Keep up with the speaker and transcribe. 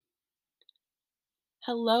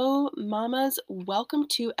Hello, mamas. Welcome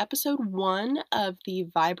to episode one of the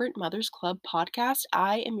Vibrant Mothers Club podcast.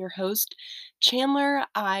 I am your host, Chandler.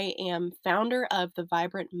 I am founder of the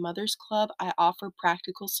Vibrant Mothers Club. I offer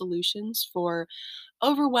practical solutions for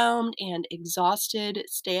overwhelmed and exhausted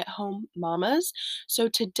stay at home mamas. So,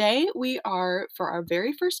 today for our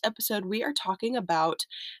very first episode, we are talking about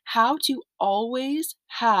how to always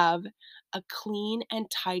have a clean and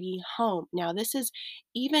tidy home. Now, this is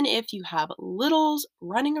even if you have littles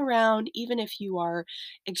running around, even if you are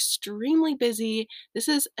extremely busy, this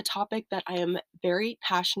is a topic that I am very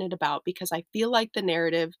passionate about because I feel like the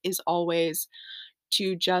narrative is always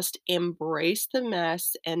to just embrace the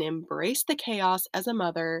mess and embrace the chaos as a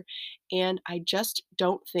mother. And I just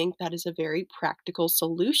don't think that is a very practical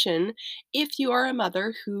solution if you are a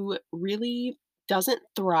mother who really doesn't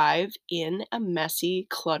thrive in a messy,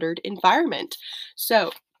 cluttered environment.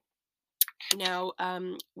 So, now,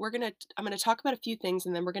 I'm gonna talk about a few things,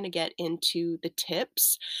 and then we're gonna get into the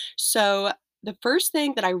tips. So, the first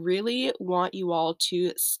thing that I really want you all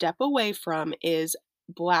to step away from is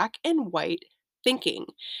black and white thinking.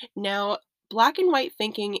 Now, black and white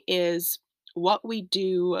thinking is what we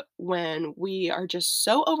do when we are just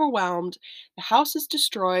so overwhelmed, the house is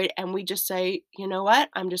destroyed, and we just say, you know what,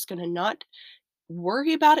 I'm just gonna not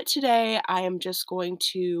worry about it today. I am just going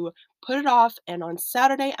to put it off. And on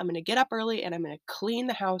Saturday, I'm going to get up early and I'm going to clean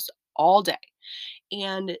the house all day.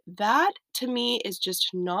 And that to me is just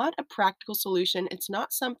not a practical solution. It's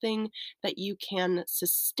not something that you can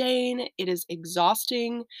sustain. It is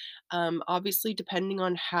exhausting. Obviously, depending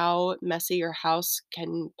on how messy your house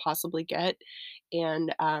can possibly get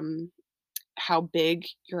and how big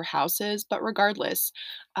your house is. But regardless,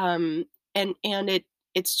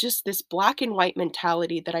 it's just this black and white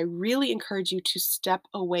mentality that I really encourage you to step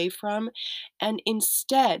away from. And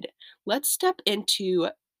instead, let's step into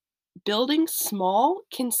building small,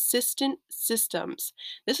 consistent systems.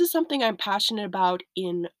 This is something I'm passionate about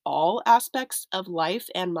in all aspects of life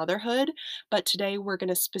and motherhood, but today we're going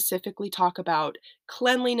to specifically talk about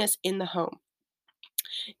cleanliness in the home.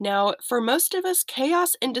 Now, for most of us,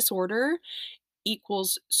 chaos and disorder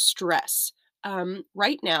equals stress.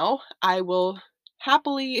 Right now, I will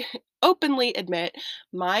happily, openly admit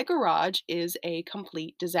my garage is a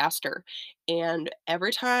complete disaster. And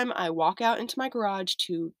every time I walk out into my garage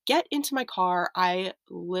to get into my car, I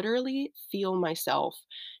literally feel myself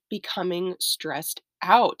becoming stressed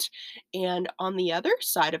out. And on the other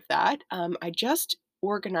side of that, I just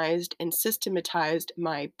organized and systematized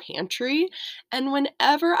my pantry, and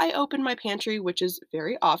whenever I open my pantry, which is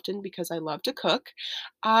very often because I love to cook,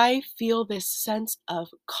 I feel this sense of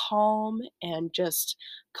calm and just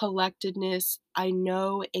collectedness. I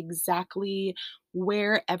know exactly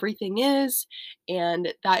where everything is,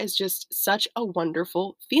 and that is just such a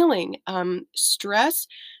wonderful feeling. Stress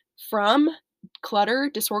from clutter,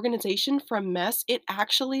 disorganization, from mess, it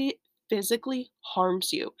actually physically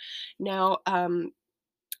harms you. Now,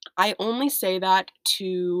 I only say that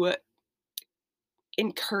to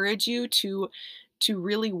encourage you to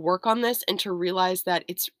really work on this and to realize that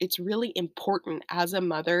it's really important as a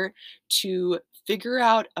mother to figure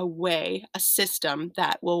out a way, a system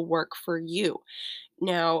that will work for you.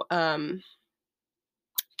 Now,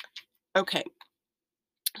 okay,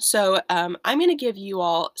 I'm going to give you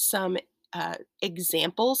all some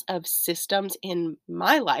examples of systems in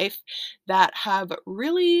my life that have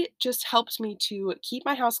really just helped me to keep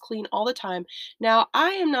my house clean all the time. Now,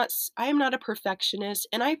 I am not a perfectionist,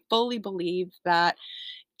 and I fully believe that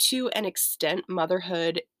to an extent,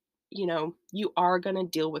 motherhood, you are going to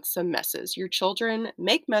deal with some messes. Your children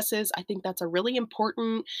make messes. I think that's a really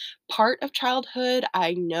important part of childhood.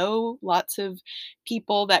 I know lots of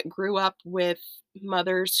people that grew up with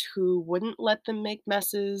mothers who wouldn't let them make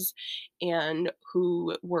messes and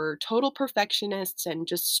who were total perfectionists and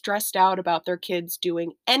just stressed out about their kids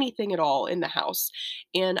doing anything at all in the house.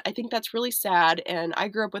 And I think that's really sad. And I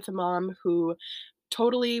grew up with a mom who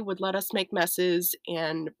totally would let us make messes,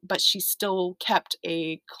 but she still kept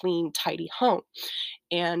a clean, tidy home.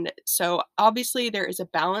 And so obviously there is a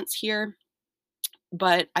balance here,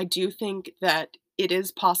 but I do think that it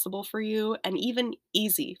is possible for you and even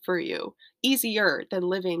easy for you, easier than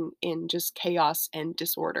living in just chaos and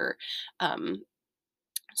disorder. Um,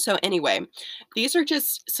 so anyway, these are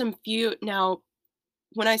just some few. Now,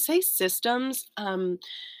 when I say systems,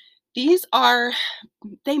 these are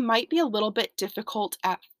they might be a little bit difficult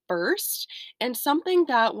at first, and something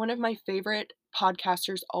that one of my favorite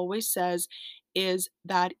podcasters always says is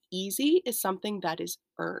that easy is something that is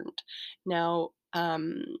earned. Now,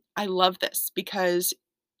 I love this because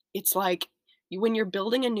it's like when you're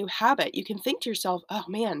building a new habit, you can think to yourself, oh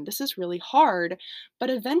man, this is really hard. But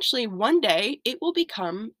eventually, one day, it will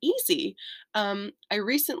become easy. I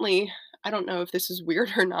don't know if this is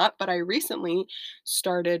weird or not, but I recently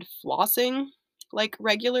started flossing like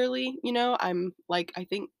regularly. I'm like, I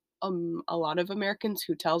think a lot of Americans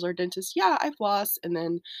who tells our dentist, yeah, I floss, and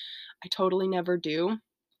then I totally never do.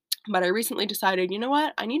 But I recently decided, you know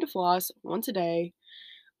what? I need to floss once a day.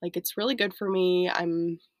 Like, it's really good for me.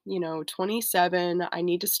 I'm, 27. I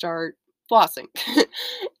need to start flossing.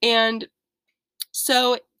 And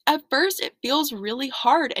so at first it feels really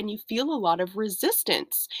hard and you feel a lot of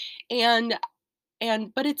resistance. And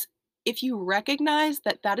but it's if you recognize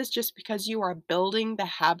that that is just because you are building the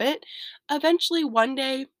habit, eventually one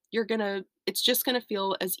day it's just going to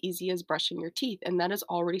feel as easy as brushing your teeth, and that is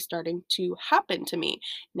already starting to happen to me.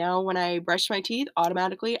 Now when I brush my teeth,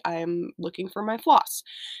 automatically I'm looking for my floss.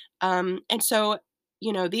 And so,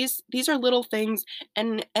 these are little things,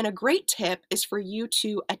 and a great tip is for you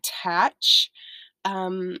to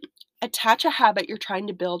um, attach a habit you're trying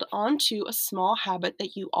to build onto a small habit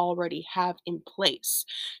that you already have in place.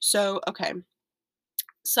 So, okay,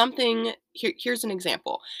 here's an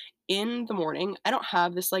example. In the morning, I don't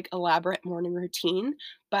have this like elaborate morning routine,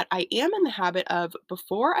 but I am in the habit of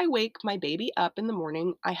before I wake my baby up in the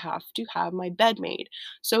morning, I have to have my bed made.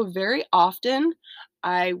 So very often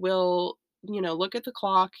I will, look at the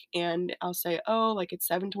clock and I'll say, "Oh, like it's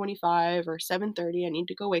 7:25 or 7:30, I need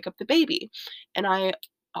to go wake up the baby." And I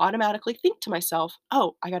automatically think to myself,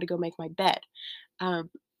 "Oh, I got to go make my bed." Um,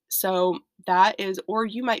 so that is, or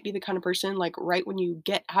you might be the kind of person like right when you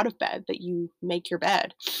get out of bed that you make your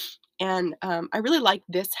bed. And I really like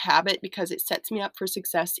this habit because it sets me up for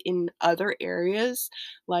success in other areas.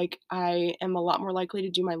 Like I am a lot more likely to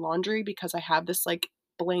do my laundry because I have this like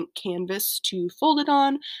blank canvas to fold it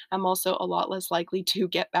on. I'm also a lot less likely to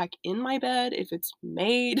get back in my bed if it's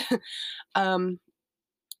made. um,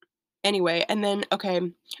 Anyway, and then, okay,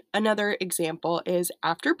 another example is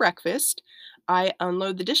after breakfast, I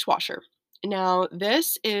unload the dishwasher. Now,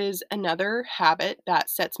 this is another habit that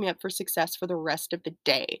sets me up for success for the rest of the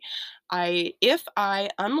day. If I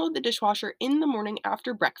unload the dishwasher in the morning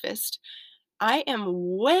after breakfast, I am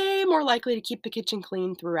way more likely to keep the kitchen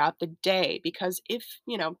clean throughout the day because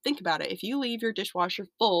think about it, if you leave your dishwasher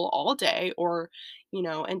full all day or,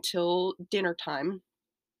 until dinner time,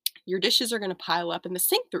 your dishes are going to pile up in the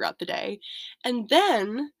sink throughout the day. And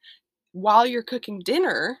then while you're cooking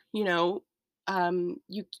dinner, you don't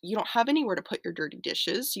have anywhere to put your dirty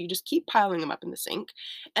dishes. So you just keep piling them up in the sink.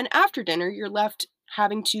 And after dinner, you're left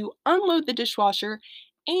having to unload the dishwasher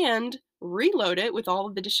and reload it with all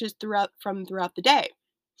of the dishes throughout the day.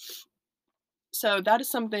 So that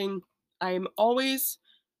is something I'm always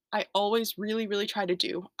I always really really try to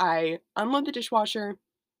do. I unload the dishwasher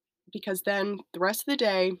because then the rest of the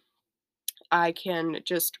day I can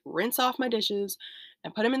just rinse off my dishes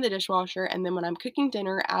and put them in the dishwasher. And then when I'm cooking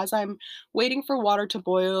dinner, as I'm waiting for water to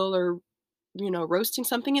boil or, roasting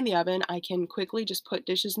something in the oven, I can quickly just put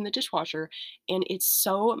dishes in the dishwasher. And it's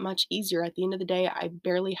so much easier. At the end of the day, I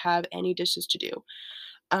barely have any dishes to do.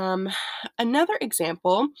 Um, Another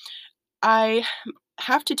example, I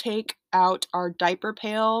have to take out our diaper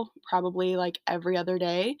pail probably like every other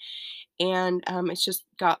day, and it's just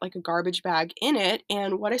got like a garbage bag in it.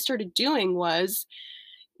 And what I started doing was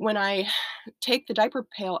when I take the diaper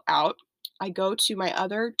pail out, I go to my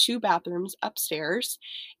other 2 bathrooms upstairs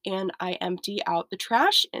and I empty out the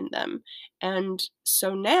trash in them. And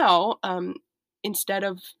so now, instead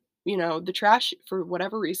of, the trash for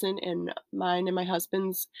whatever reason in mine and my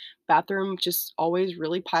husband's bathroom just always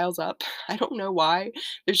really piles up. I don't know why.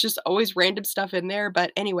 There's just always random stuff in there.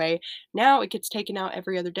 But anyway, now it gets taken out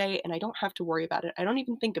every other day and I don't have to worry about it. I don't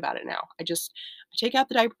even think about it now. I take out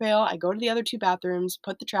the diaper pail, I go to the other 2 bathrooms,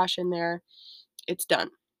 put the trash in there, it's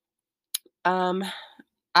done. Um,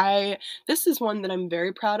 I This is one that I'm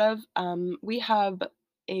very proud of. We have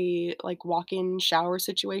a, like, walk-in shower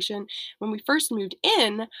situation. When we first moved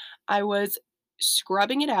in, I was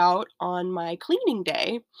scrubbing it out on my cleaning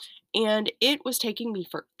day, and it was taking me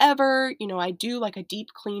forever. I do, like, a deep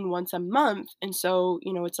clean once a month, and so,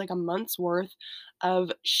 it's like a month's worth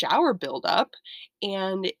of shower buildup,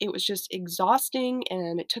 and it was just exhausting,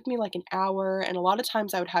 and it took me, like, an hour, and a lot of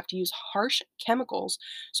times I would have to use harsh chemicals.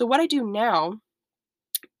 So what I do now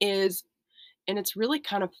is, and it's really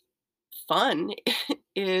kind of fun,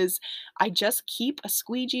 is I just keep a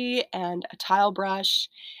squeegee and a tile brush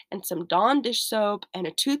and some Dawn dish soap and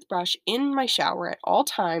a toothbrush in my shower at all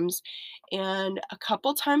times. And a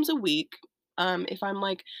couple times a week, if I'm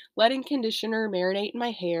like letting conditioner marinate in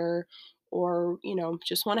my hair, or,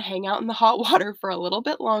 just want to hang out in the hot water for a little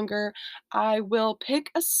bit longer, I will pick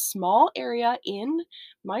a small area in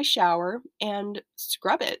my shower and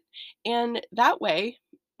scrub it. And that way,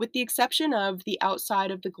 with the exception of the outside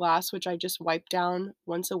of the glass, which I just wipe down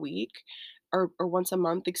once a week or once a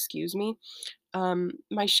month, excuse me,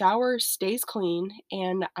 my shower stays clean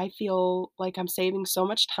and I feel like I'm saving so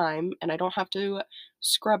much time and I don't have to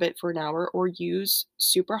scrub it for an hour or use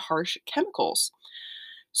super harsh chemicals.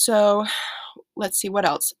 So let's see what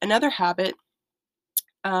else. Another habit,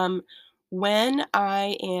 um, when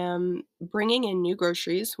I am bringing in new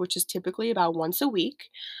groceries, which is typically about once a week,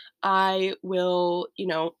 I will,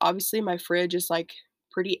 obviously my fridge is like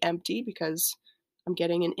pretty empty because I'm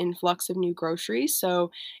getting an influx of new groceries.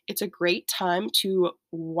 So it's a great time to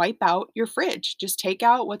wipe out your fridge. Just take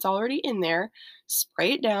out what's already in there,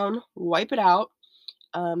 spray it down, wipe it out,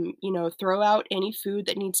 throw out any food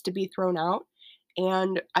that needs to be thrown out.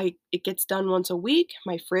 And it gets done once a week.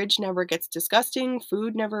 My fridge never gets disgusting.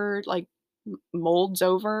 Food never like molds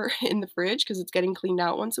over in the fridge because it's getting cleaned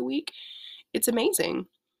out once a week. It's amazing.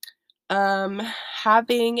 Um,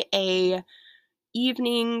 Having a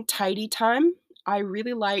evening tidy time. I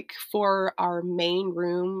really like for our main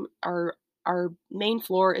room, our main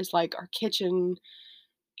floor is like our kitchen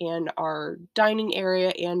and our dining area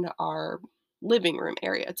and our living room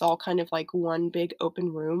area. It's all kind of like one big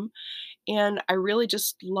open room. And I really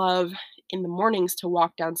just love in the mornings to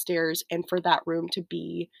walk downstairs and for that room to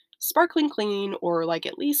be sparkling clean or like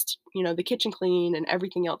at least, the kitchen clean and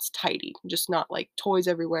everything else tidy, just not like toys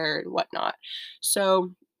everywhere and whatnot.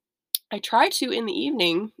 So I try to in the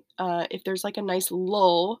evening, if there's like a nice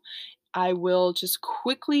lull, I will just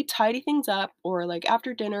quickly tidy things up, or like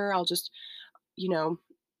after dinner, I'll just, you know,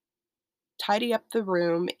 tidy up the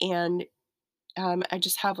room and I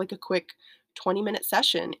just have like a quick 20-minute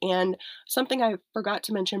session. And something I forgot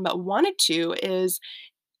to mention but wanted to is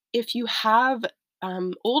if you have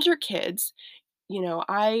older kids,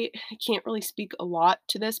 I can't really speak a lot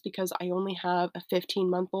to this because I only have a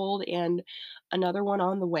 15-month-old and another one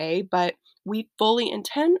on the way, but we fully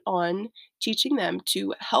intend on teaching them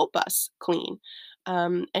to help us clean.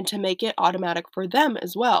 And to make it automatic for them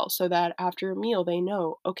as well, so that after a meal they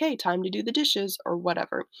know, okay, time to do the dishes or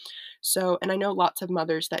whatever. So, and I know lots of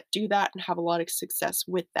mothers that do that and have a lot of success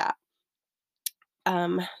with that.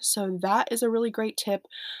 So that is a really great tip.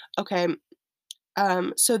 Okay,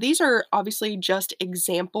 so these are obviously just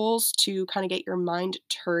examples to kind of get your mind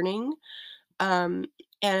turning. Um,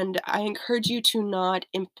 and I encourage you to not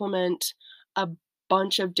implement a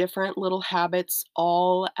bunch of different little habits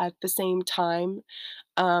all at the same time.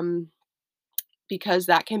 Um, because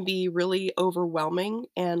that can be really overwhelming.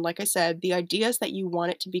 And like I said, the idea is that you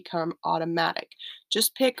want it to become automatic.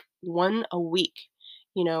 Just pick one a week,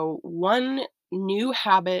 one new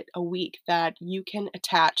habit a week that you can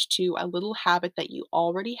attach to a little habit that you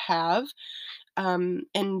already have. And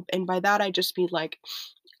by that, I just mean like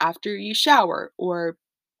after you shower or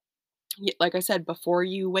like I said, before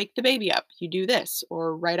you wake the baby up, you do this,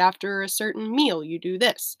 or right after a certain meal, you do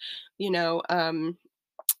this. You know,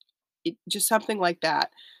 just something like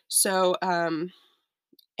that. So,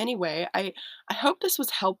 anyway, I hope this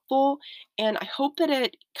was helpful, and I hope that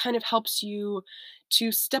it kind of helps you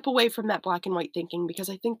to step away from that black and white thinking because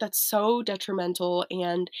I think that's so detrimental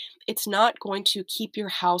and it's not going to keep your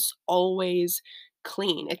house always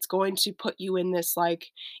clean. It's going to put you in this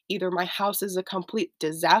like either my house is a complete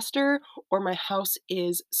disaster or my house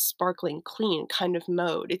is sparkling clean kind of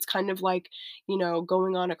mode. It's kind of like,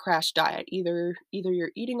 going on a crash diet. Either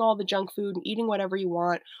you're eating all the junk food and eating whatever you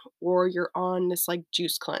want or you're on this like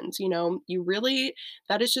juice cleanse. You really,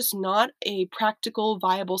 that is just not a practical,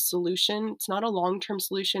 viable solution. It's not a long term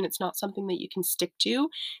solution. It's not something that you can stick to.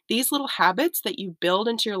 These little habits that you build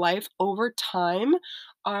into your life over time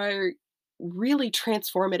are really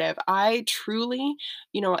transformative. I truly,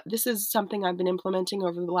 this is something I've been implementing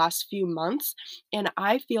over the last few months, and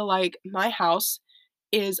I feel like my house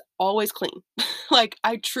is always clean. Like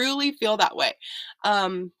I truly feel that way.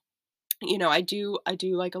 Um, I do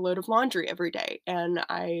like a load of laundry every day and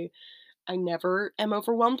I never am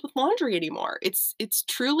overwhelmed with laundry anymore. It's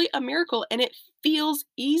truly a miracle and it feels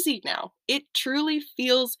easy now. It truly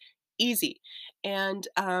feels easy. And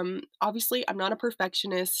obviously I'm not a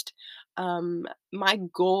perfectionist. My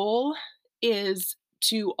goal is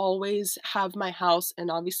to always have my house, and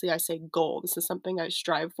obviously I say goal, this is something I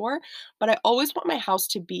strive for, but I always want my house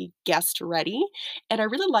to be guest ready. And I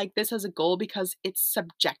really like this as a goal because it's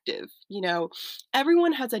subjective.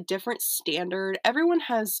 Everyone has a different standard. Everyone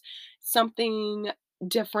has something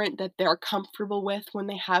different that they're comfortable with when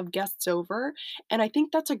they have guests over. And I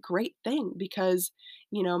think that's a great thing because,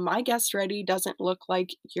 my guest ready doesn't look like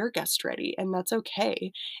your guest ready, and that's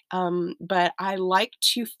okay. But I like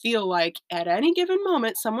to feel like at any given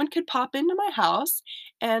moment, someone could pop into my house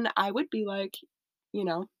and I would be like, you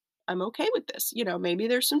know, I'm okay with this. Maybe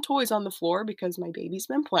there's some toys on the floor because my baby's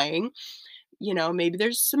been playing. Maybe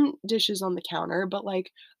there's some dishes on the counter, but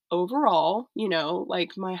like overall,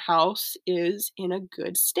 like my house is in a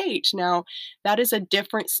good state. Now, that is a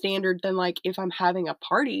different standard than like if I'm having a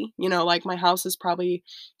party, like my house is probably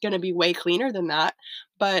going to be way cleaner than that.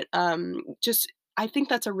 But just I think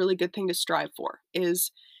that's a really good thing to strive for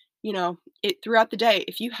is, it throughout the day,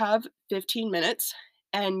 if you have 15 minutes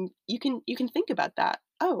and you can think about that.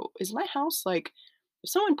 Oh, is my house like if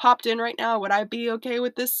someone popped in right now, would I be okay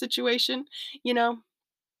with this situation? You know?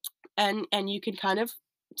 And you can kind of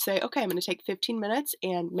say, "Okay, I'm gonna take 15 minutes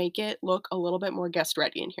and make it look a little bit more guest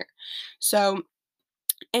ready in here." So,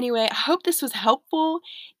 anyway, I hope this was helpful.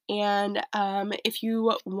 And if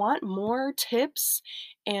you want more tips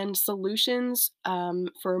and solutions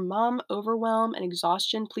for mom overwhelm and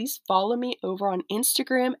exhaustion, please follow me over on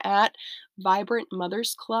Instagram at Vibrant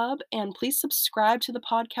Mothers Club. And please subscribe to the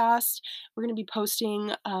podcast. We're going to be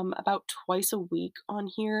posting about twice a week on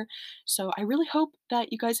here. So I really hope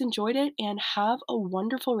that you guys enjoyed it and have a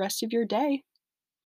wonderful rest of your day.